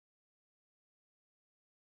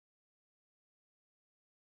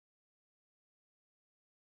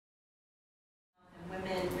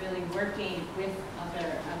working with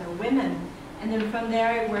other women. And then from there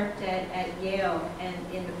I worked at Yale and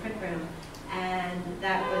in the print room. And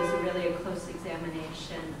that was really a close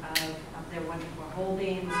examination of their wonderful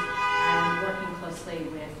holdings, and working closely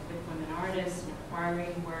with women artists and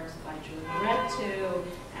acquiring works by Julie Moretu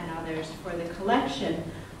and others for the collection.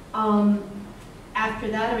 After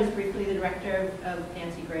that, I was briefly the director of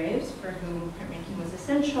Nancy Graves, for whom printmaking was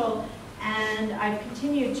essential, and I've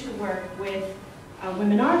continued to work with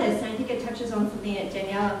women artists, and I think it touches on something that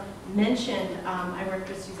Danielle mentioned. I worked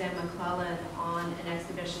with Suzanne McClellan on an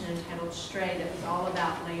exhibition entitled Stray that was all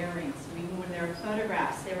about layering. So even when there were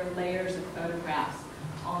photographs, there were layers of photographs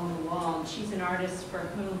on the wall. And she's an artist for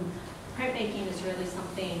whom printmaking is really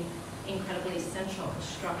something incredibly essential to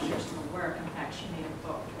structures in the work. In fact, she made a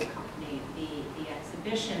book to accompany the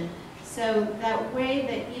exhibition. So that way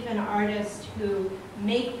that even artists who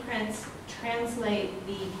make prints translate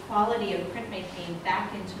the quality of printmaking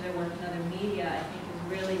back into their work in other media, I think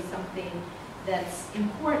is really something that's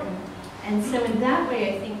important. And so in that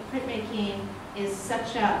way, I think printmaking is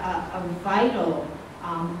such a vital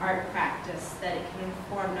art practice that it can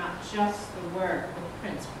inform not just the work of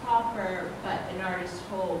prints proper, but an artist's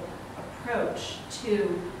whole approach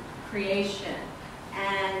to creation.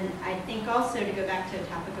 And I think also, to go back to the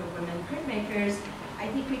topic of women printmakers, I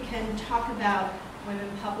think we can talk about women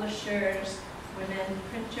publishers, women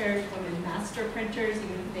printers, women master printers,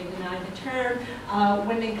 even if they deny the term,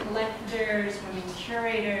 women collectors, women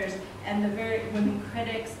curators, and the women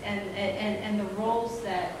critics, and the roles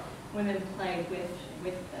that women play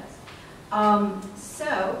with this.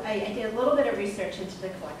 So I did a little bit of research into the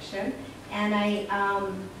collection, and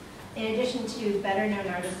in addition to better-known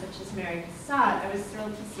artists such as Mary Cassatt, I was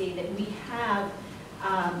thrilled to see that we have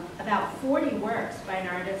about 40 works by an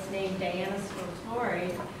artist named Diana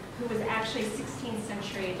Scultori, who was actually a 16th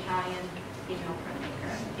century Italian female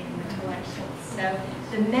printmaker in the collection. So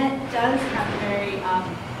the Met does have a very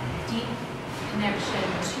deep connection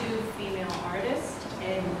to female artists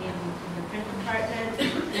in the print department.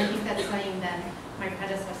 And I think that's something that my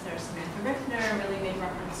predecessor, Samantha Rickner, really made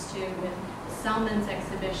reference to with Selman's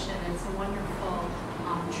exhibition. It's a wonderful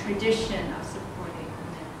tradition of supporting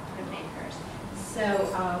women printmakers. So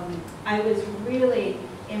I was really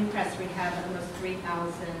impressed. We have almost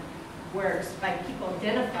 3,000 works by people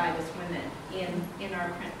identified as women in our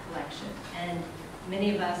print collection. And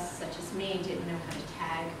many of us, such as me, didn't know how to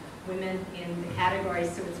tag women in the category,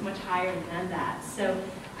 so it's much higher than that. So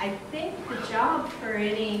I think the job for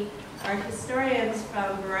any art historians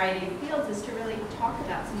from a variety of fields is to really talk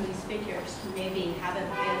about some of these figures who maybe haven't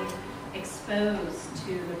been exposed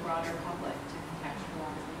to the broader public to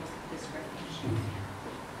contextualize this recognition.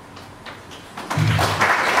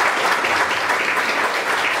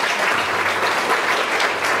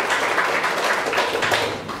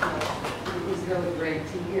 It was really great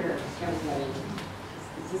to hear everybody.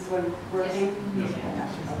 Is this one working? Yes.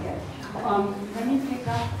 Okay. Let me pick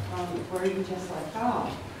up where you just left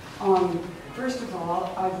off. First of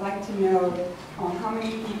all, I'd like to know how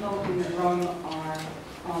many people in the room are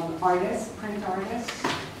artists, print artists?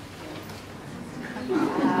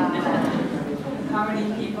 How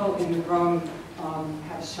many people in the room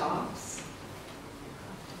have shops?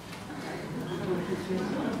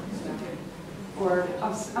 Or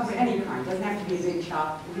of any kind, doesn't have to be a big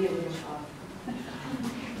shop, it could be a little shop.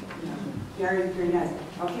 Very nice.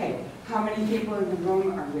 Okay, how many people in the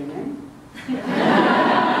room are women?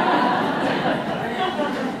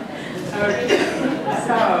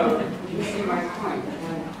 So, you see my point.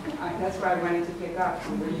 That's where I wanted to pick up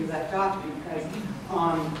from where you left off, because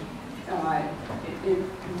it's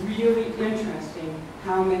really interesting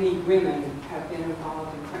how many women have been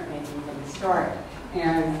involved in printmaking from the start.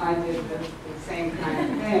 And I did the same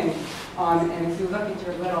kind of thing. And if you look at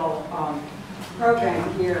your little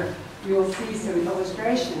program here, you'll see some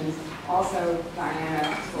illustrations. Also,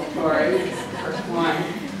 Diana Scultori is the first one.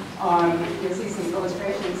 You'll see some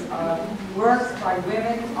illustrations of works by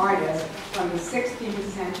women artists from the 16th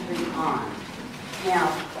century on. Now,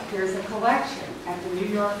 there's a collection at the New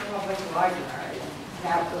York Public Library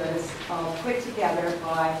that was put together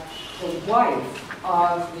by the wife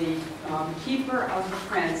of the keeper of the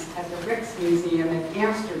prints at the Rijksmuseum in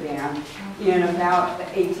Amsterdam in about the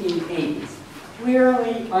 1880s.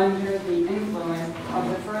 Clearly under the influence of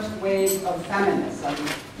the first wave of feminism,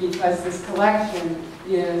 because this collection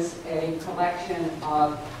is a collection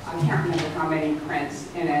of, I can't remember how many prints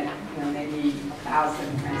in it, maybe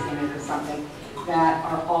 1,000 prints in it or something, that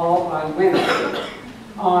are all by women.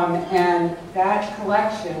 And that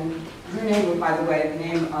collection, her name, by the way, the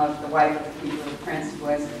name of the wife of the keeper of the prints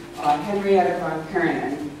was Henrietta von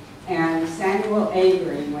Kernen. And Samuel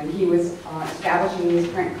Avery, when he was establishing his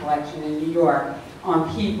print collection in New York,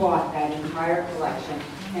 he bought that entire collection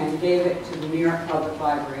and gave it to the New York Public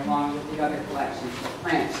Library along with the other collections of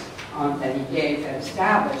print that he gave that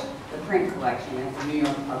established the print collection at the New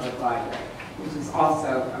York Public Library, which is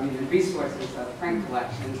also, I mean, the resources of print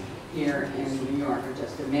collections here in New York are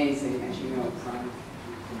just amazing, as you know from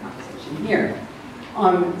the conversation here.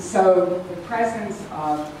 So the presence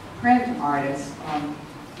of print artists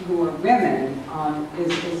who are women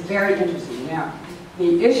is very interesting. Now,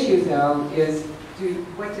 the issue, though, is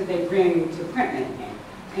what do they bring to printmaking?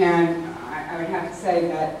 And I would have to say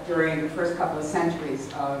that during the first couple of centuries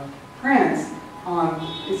of prints,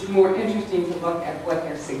 it's more interesting to look at what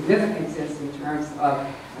their significance is in terms of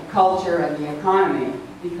the culture and the economy,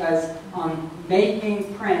 because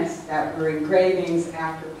making prints that were engravings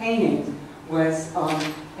after paintings was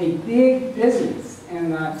a big business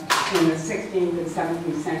in the 16th and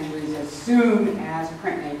 17th centuries, as soon as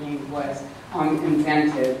printmaking was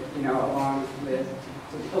invented, you know, along with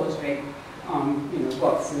to illustrate, you know,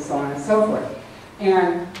 books and so on and so forth.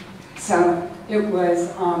 And so it was,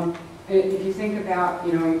 if you think about,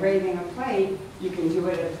 you know, engraving a plate, you can do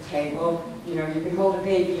it at the table. You know, you can hold a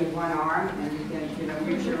baby in one arm, and you can, you know,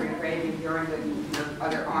 use your engraving here in your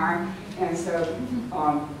other arm. And so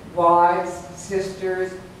wives,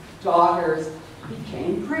 sisters, daughters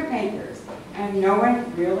became printmakers. And no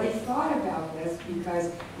one really thought about this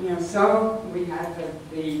because, you know, so we had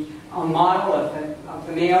the model of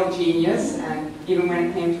the male genius, and even when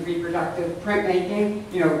it came to reproductive printmaking,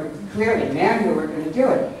 you know, clearly men who were going to do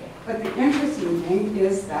it. But the interesting thing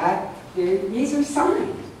is that these are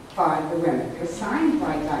signed by the women. They're signed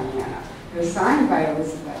by Diana. They're signed by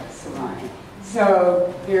Elizabeth Sarine.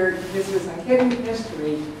 So this was a hidden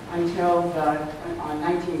history until the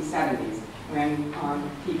 1970s, when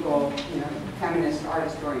people, you know, feminist art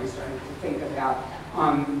historians started to think about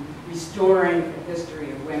restoring the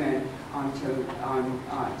history of women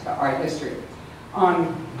to art history.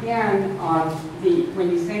 Then when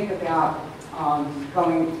you think about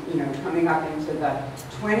going, you know, coming up into the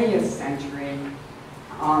 20th century,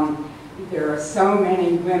 there are so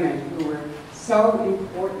many women who were so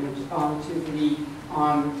important to the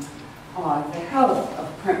health of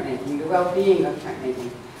printmaking, the well-being of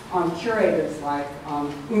printmaking. Curators like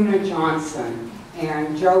Una Johnson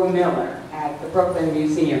and Joe Miller at the Brooklyn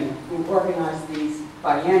Museum, who organized these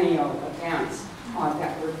biennial events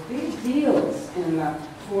that were big deals in the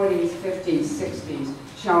 40s, 50s, 60s,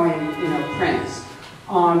 showing, you know, prints.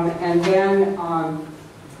 And then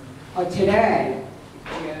today,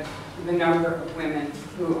 the number of women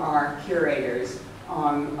who are curators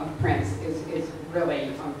of prints is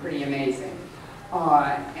really pretty amazing.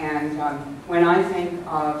 When I think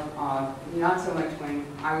of, not so much when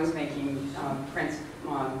I was making prints,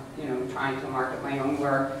 you know, trying to market my own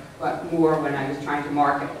work, but more when I was trying to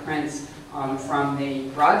market prints from the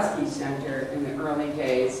Brodsky Center in the early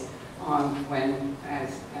days, when,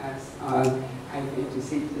 as I think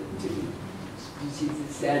she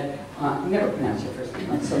said, never pronounce your first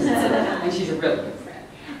name, I'm so sorry, and she's a really good friend.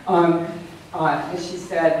 As she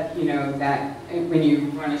said, you know, that when you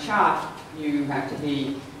run a shop, you have to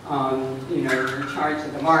be, you know, you're in charge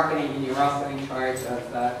of the marketing, and you're also in charge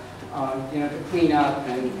of the, you know, the cleanup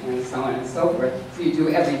and so on and so forth. So you do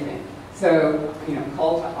everything. So, you know,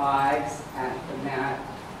 Colta Ives at the Met,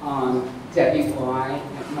 Debbie Bly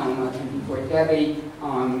at MoMA, and before Debbie,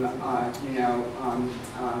 you know,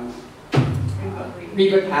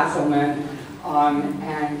 Reba Castleman,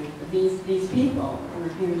 and these people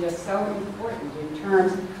are just so important in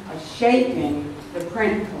terms of shaping the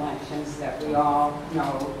print collections that we all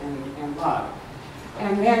know and love.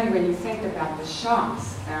 And then when you think about the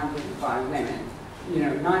shops founded by women, you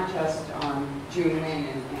know, not just June Wing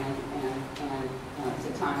and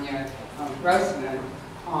Titania Grossman,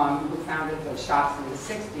 who founded those shops in the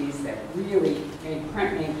 60s that really made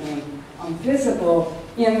printmaking visible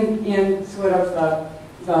in sort of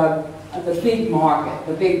the big market,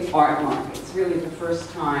 the big art market. It's really the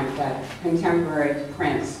first time that contemporary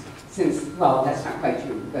prints, since, well, that's not quite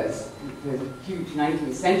true because there's huge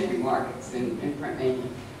 19th century markets in printmaking,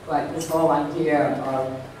 but this whole idea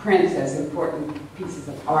of prints as important pieces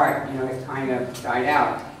of art, you know, it kind of died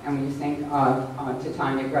out. And when you think of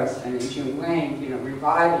Titania Grossman and June Wang, you know,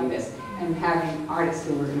 reviving this and having artists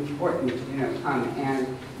who were important, you know, come and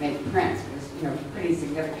make prints was, you know, pretty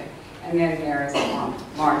significant. And then there's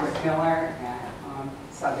Margaret Miller at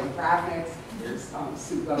Southern Graphics. There's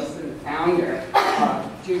Sue Boson, the founder of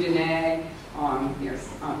Judene. There's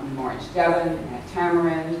Marge Devon at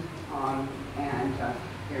Tamarind. And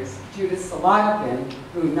there's Judith Solodovin,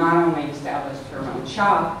 who not only established her own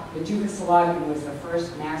shop, but Judith Solodovin was the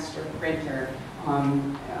first master printer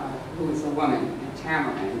who was a woman in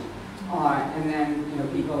Tamarind. And then, you know,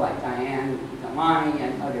 people like Diane Delani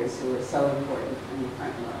and others who were so important in the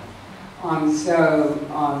print world.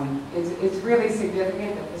 It's really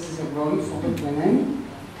significant that this is a room full of women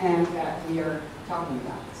and that we are talking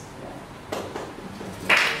about this today.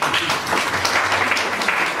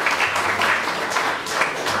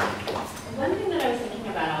 One thing that I was thinking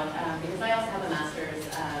about, because I also have a master's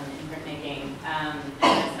in printmaking, and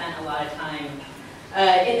I spent a lot of time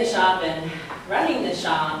in the shop and running the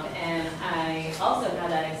shop, and I also had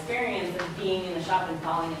that experience of being in the shop and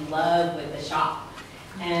falling in love with the shop.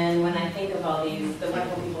 And when I think of all the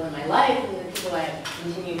wonderful people in my life and the people I have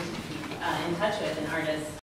continued to keep in touch with and artists